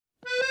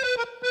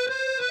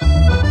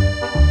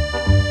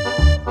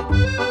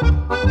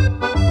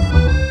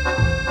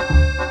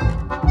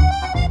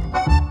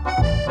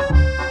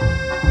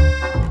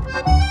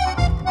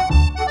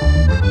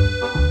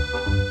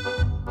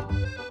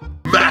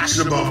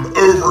Maximum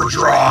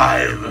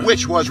Overdrive,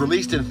 which was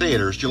released in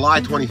theaters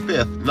July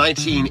 25th,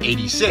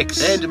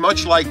 1986. And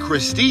much like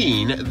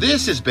Christine,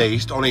 this is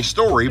based on a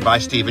story by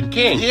Stephen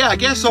King. Yeah, I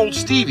guess old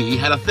Stevie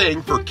had a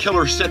thing for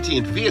killer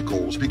sentient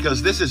vehicles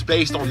because this is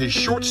based on his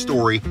short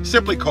story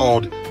simply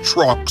called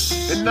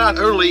Trucks. And not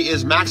only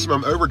is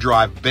Maximum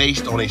Overdrive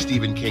based on a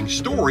Stephen King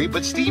story,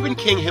 but Stephen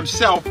King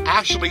himself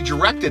actually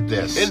directed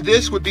this. And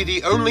this would be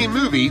the only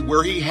movie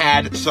where he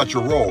had such a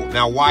role.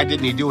 Now, why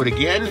didn't he do it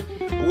again?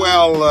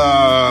 Well,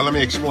 let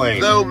me explain.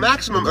 Though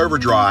Maximum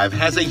Overdrive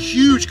has a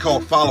huge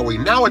cult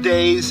following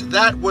nowadays,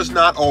 that was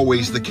not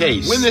always the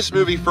case. When this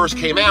movie first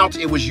came out,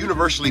 it was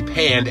universally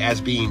panned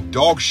as being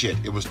dog shit.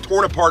 It was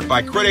torn apart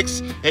by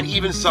critics, and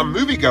even some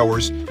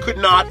moviegoers could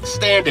not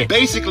stand it.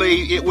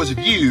 Basically, it was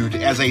viewed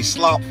as a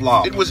slop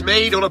flop. It was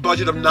made on a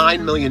budget of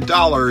 $9 million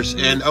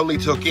and only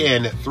took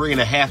in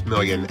 $3.5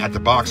 million at the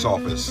box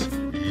office.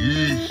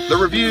 The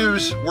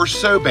reviews were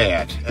so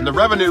bad, and the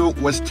revenue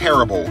was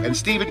terrible, and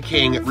Stephen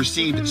King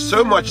received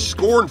so much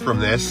scorn from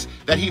this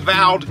that he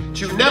vowed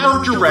to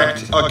never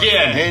direct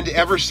again. And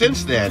ever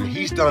since then,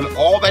 he's done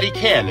all that he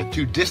can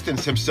to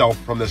distance himself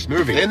from this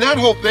movie. And that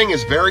whole thing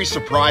is very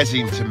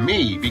surprising to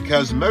me,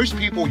 because most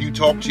people you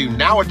talk to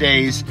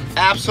nowadays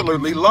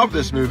absolutely love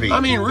this movie. I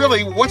mean,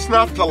 really, what's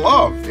not to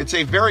love? It's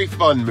a very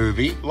fun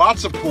movie,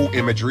 lots of cool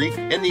imagery,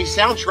 and the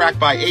soundtrack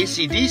by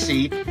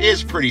AC/DC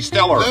is pretty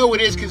stellar. Though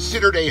it is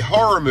considered a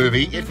horror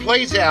movie, it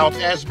plays out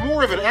as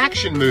more of an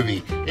action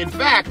movie. In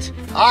fact,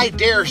 I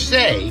dare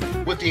say,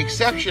 with the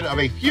exception of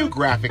a few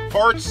graphic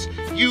parts,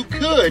 you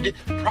could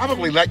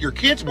probably let your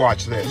kids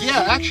watch this.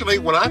 Yeah, actually,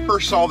 when I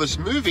first saw this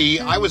movie,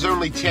 I was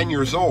only 10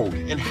 years old.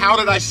 And how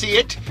did I see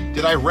it?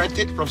 Did I rent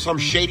it from some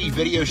shady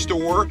video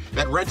store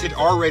that rented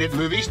R-rated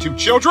movies to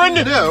children?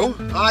 No,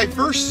 I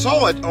first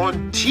saw it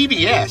on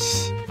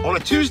TBS on a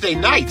Tuesday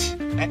night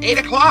at 8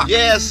 o'clock.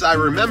 Yes, I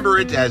remember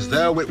it as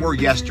though it were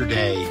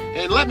yesterday.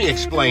 And let me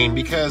explain,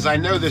 because I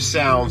know this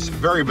sounds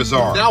very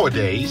bizarre.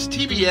 Nowadays,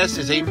 TBS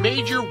is a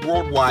major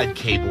worldwide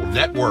cable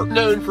network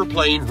known for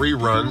playing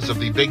reruns of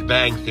The Big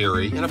Bang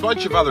Theory and a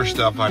bunch of other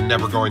stuff I'm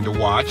never going to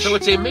watch. So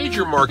it's a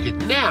major market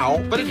now,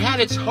 but it had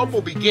its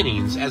humble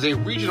beginnings as a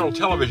regional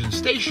television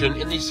station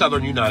in the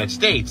southern United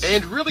States,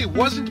 and really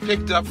wasn't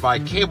picked up by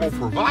cable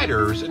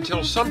providers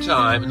until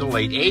sometime in the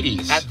late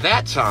 80s. At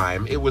that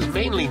time, it was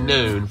mainly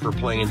known for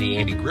playing the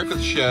Andy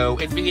Griffith Show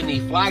and being the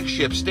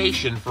flagship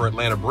station for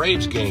Atlanta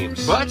Braves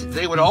games. But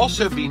they would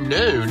also be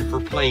known for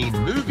playing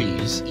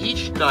movies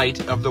each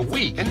night of the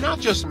week. And not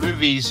just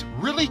movies,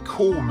 really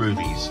cool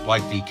movies,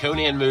 like the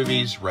Conan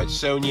movies, Red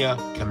Sonja,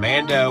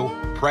 Commando,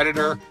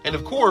 Predator, and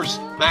of course,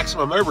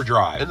 Maximum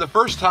Overdrive. And the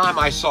first time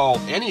I saw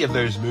any of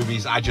those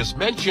movies I just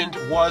mentioned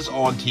was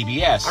on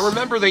TBS. I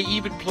remember they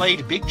even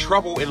played Big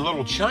Trouble in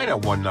Little China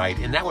one night,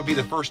 and that would be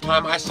the first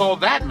time I saw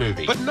that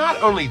movie. But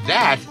not only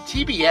that,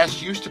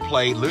 TBS used to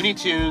play Looney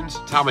Tunes,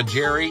 Tom and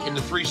Jerry, and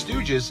the Three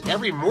Stooges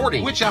every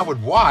morning, which I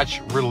would watch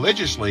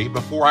religiously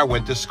before I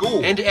went to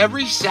school. And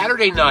every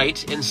Saturday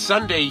night and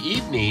Sunday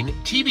evening,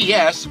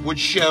 TBS would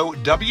show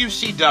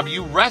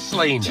WCW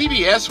wrestling.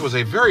 TBS was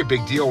a very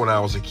big deal when I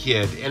was a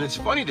kid, and it's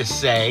funny to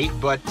say,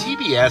 but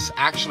TBS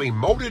actually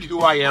molded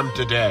who I am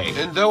today.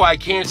 And though I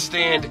can't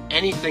stand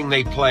anything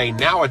they play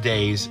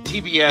nowadays,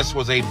 TBS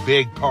was a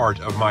big part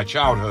of my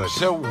childhood.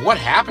 So what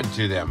happened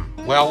to them?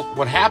 Well,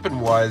 what happened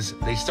was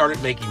they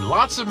started making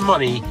lots of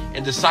money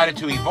and decided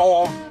to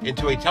evolve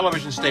into a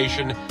television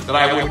station that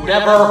I would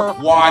never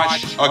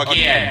watch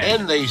again.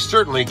 And they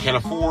certainly can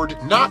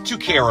afford not to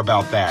care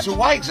about that. So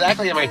why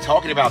exactly am I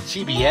talking about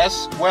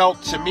TBS? Well,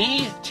 to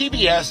me,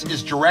 TBS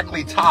is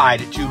directly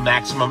tied to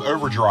Maximum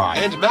Overdrive.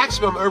 And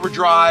Maximum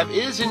Overdrive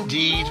is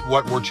indeed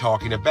what we're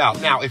talking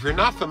about. Now, if you're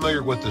not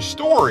familiar with the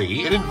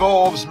story, it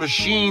involves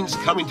machines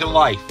coming to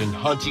life and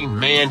hunting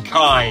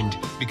mankind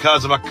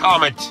because of a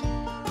comet.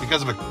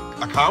 Because of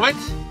a comet?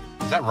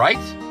 Is that right?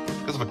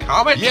 Because of a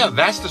comet? Yeah,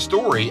 that's the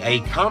story.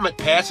 A comet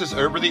passes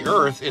over the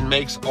Earth and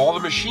makes all the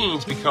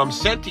machines become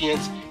sentient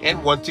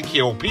and want to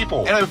kill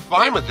people. And I'm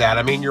fine with that.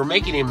 I mean, you're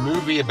making a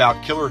movie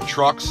about killer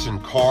trucks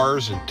and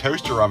cars and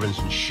toaster ovens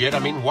and shit. I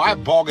mean, why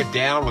bog it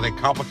down with a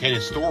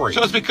complicated story?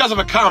 So it's because of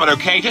a comet,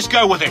 okay? Just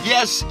go with it.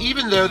 Yes,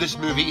 even though this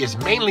movie is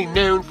mainly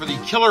known for the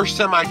killer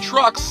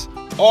semi-trucks,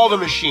 all the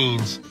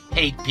machines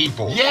hate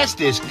people. Yes,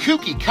 this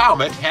kooky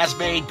comet has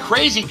made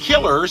crazy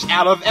killers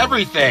out of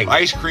everything.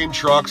 Ice cream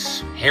trucks,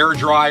 hair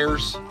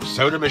dryers,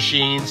 soda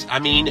machines. I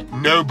mean,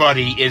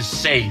 nobody is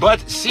safe.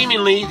 But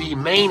seemingly the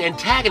main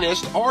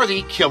antagonists are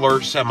the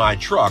killer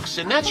semi-trucks,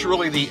 and that's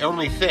really the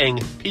only thing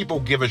people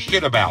give a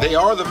shit about. They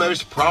are the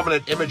most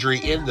prominent imagery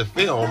in the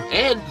film,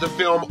 and the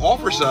film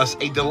offers us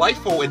a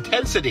delightful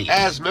intensity,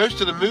 as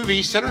most of the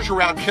movie centers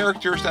around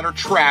characters that are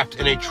trapped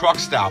in a truck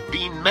stop,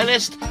 being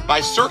menaced by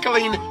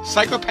circling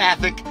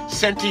psychopathic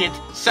sentient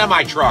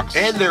semi-trucks.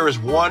 And there is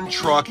one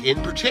truck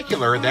in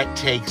particular that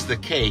takes the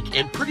cake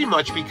and pretty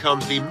much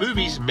becomes the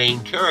movie's main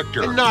character.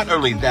 character. And not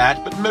only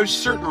that, but most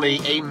certainly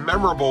a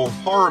memorable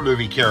horror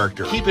movie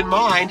character. Keep in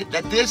mind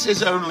that this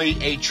is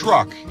only a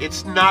truck.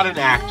 It's not an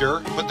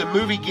actor, but the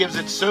movie gives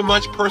it so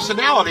much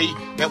personality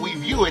that we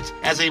view it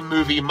as a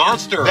movie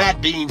monster.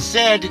 That being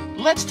said,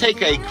 let's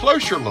take a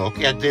closer look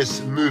at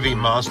this movie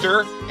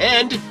monster,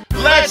 and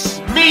let's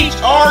meet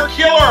our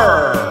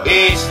killer!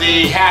 It's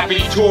the Happy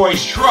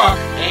Toys truck,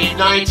 a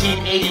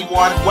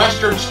 1981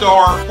 Western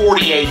Star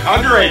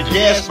 4800.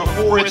 Yes,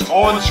 before its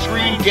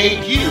on-screen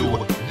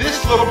debut,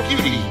 this little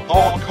cutie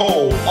hauled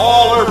coal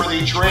all over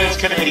the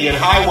Trans-Canadian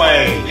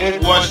Highway.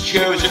 It was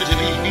chosen to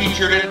be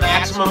featured in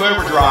Maximum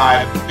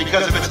Overdrive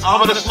because of its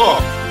ominous look,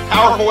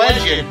 powerful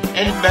engine,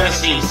 and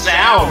menacing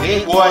sound.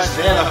 It was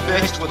then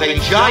affixed with a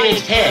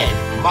giant head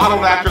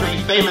modeled after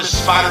the famous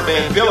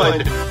Spider-Man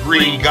villain,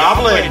 Green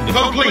Goblin,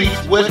 complete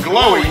with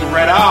glowing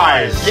red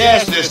eyes.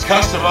 Yes, this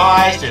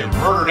customized and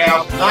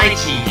murdered-out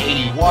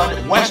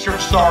 1981 Western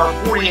Star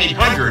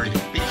 4800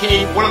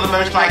 became one of the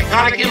most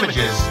iconic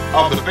images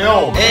of the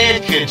film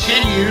and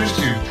continues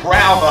to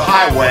prowl the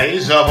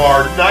highways of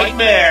our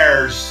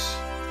nightmares.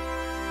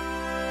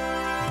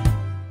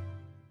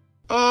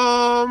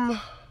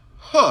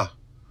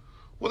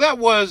 Well, that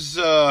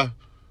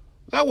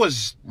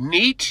was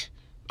neat.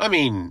 I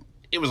mean,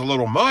 it was a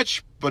little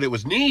much, but it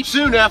was neat.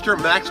 Soon after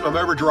Maximum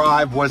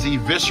Overdrive was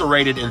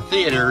eviscerated in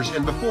theaters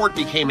and before it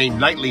became a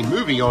nightly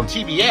movie on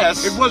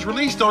TBS, it was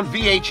released on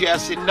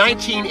VHS in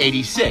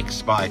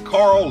 1986 by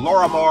Carl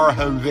Lorimar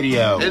Home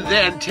Video. And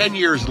then 10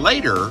 years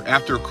later,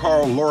 after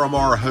Carl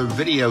Lorimar Home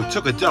Video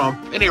took a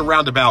dump in a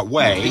roundabout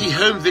way, the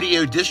home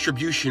video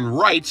distribution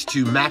rights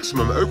to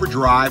Maximum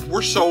Overdrive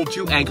were sold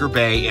to Anchor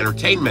Bay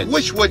Entertainment,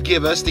 which would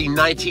give us the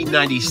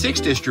 1996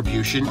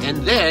 distribution, and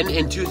then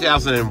in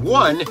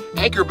 2001,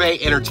 Anchor Bay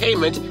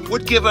Entertainment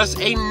would give us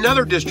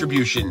another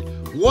distribution,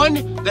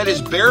 one that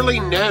is barely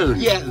known.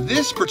 Yet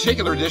this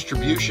particular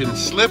distribution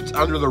slipped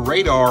under the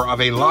radar of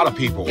a lot of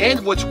people.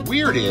 And what's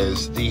weird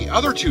is the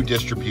other two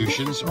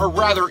distributions are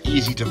rather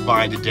easy to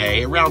find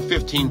today, around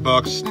 15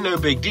 bucks, no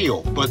big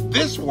deal. But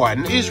this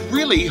one is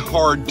really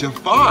hard to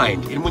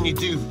find, and when you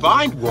do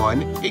find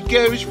one, it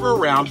goes for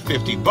around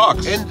 50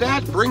 bucks. And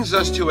that brings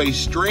us to a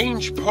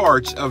strange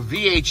part of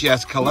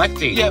VHS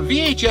collecting. Yeah,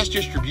 VHS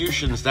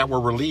distributions that were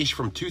released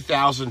from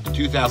 2000 to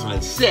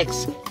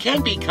 2006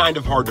 can be kind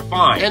of hard to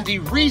find. And the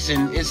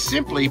reason is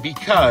simply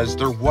because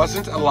there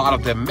wasn't a lot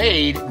of them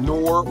made,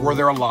 nor were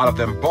there a lot of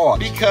them bought.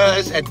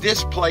 Because at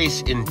this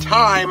place in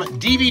time,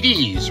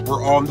 DVDs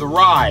were on the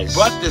rise.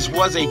 But this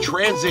was a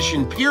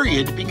transition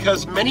period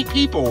because many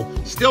people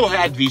still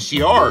had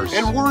VCRs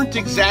and weren't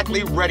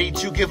exactly ready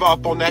to give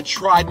up on that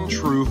tried and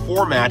true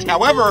format.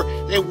 However,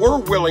 they were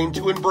willing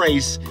to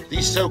embrace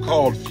the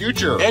so-called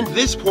future. And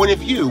this point of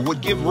view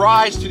would give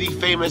rise to the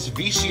famous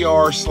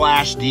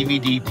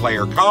VCR/DVD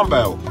player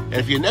combo. And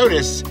if you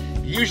notice,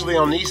 usually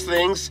on these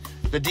things,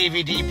 the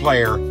DVD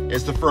player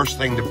is the first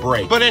thing to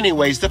break. But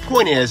anyways, the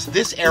point is,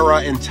 this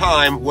era in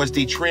time was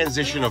the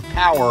transition of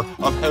power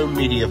of home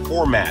media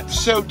formats.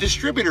 So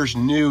distributors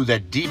knew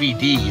that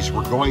DVDs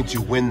were going to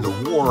win the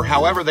war.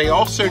 However, they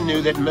also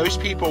knew that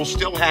most people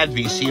still had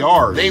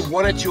VCRs. They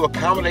wanted to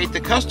accommodate the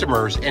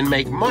customers and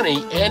make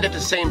money, and at the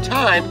same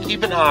time,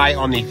 keep an eye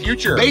on the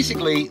future.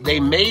 Basically,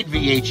 they made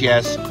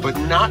VHS, but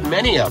not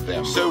many of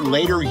them. So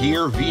later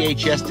year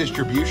VHS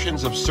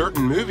distributions of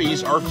certain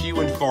movies are few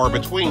and far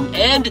between,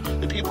 and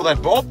the people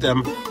that bought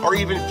them are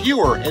even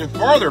fewer and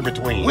farther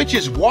between. Which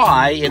is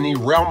why, in the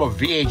realm of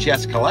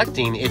VHS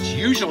collecting, it's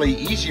usually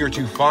easier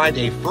to find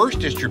a first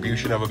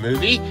distribution of a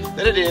movie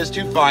than it is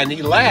to find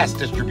the last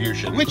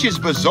distribution. Which is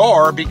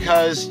bizarre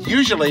because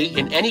usually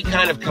in any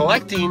kind of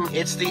collecting,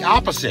 it's the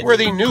opposite, where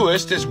the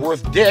newest is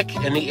worth dick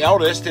and the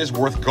eldest is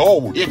worth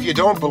gold. If you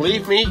don't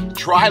believe me,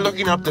 try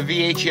looking up the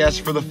VHS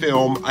for the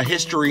film A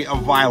History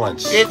of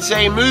Violence. It's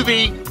a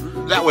movie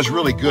that was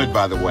really good,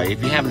 by the way.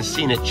 If you haven't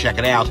seen it, check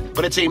it out.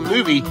 But it's a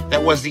movie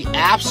that was the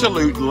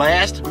absolute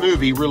last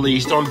movie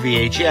released on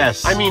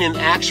VHS. I mean, an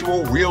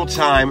actual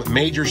real-time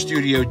major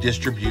studio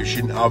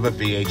distribution of a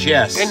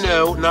VHS. And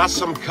no, not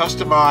some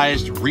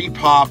customized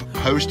repop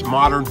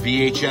postmodern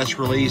VHS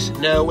release.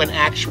 No, an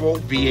actual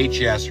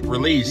VHS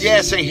release.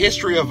 Yes, A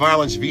History of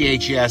Violence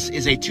VHS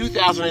is a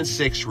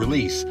 2006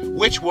 release,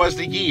 which was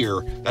the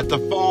year that the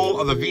fall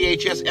of the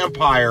VHS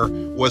empire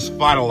was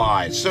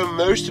finalized. So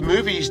most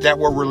movies that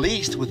were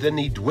released within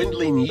the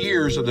dwindling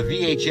years of the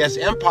VHS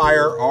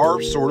empire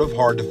are sort of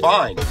hard to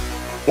find.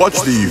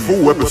 Watch the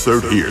full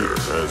episode here,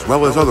 as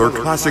well as other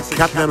classic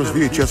Cat Nanos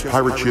VHS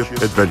pirate ship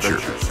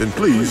adventures, and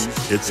please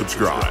hit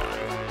subscribe.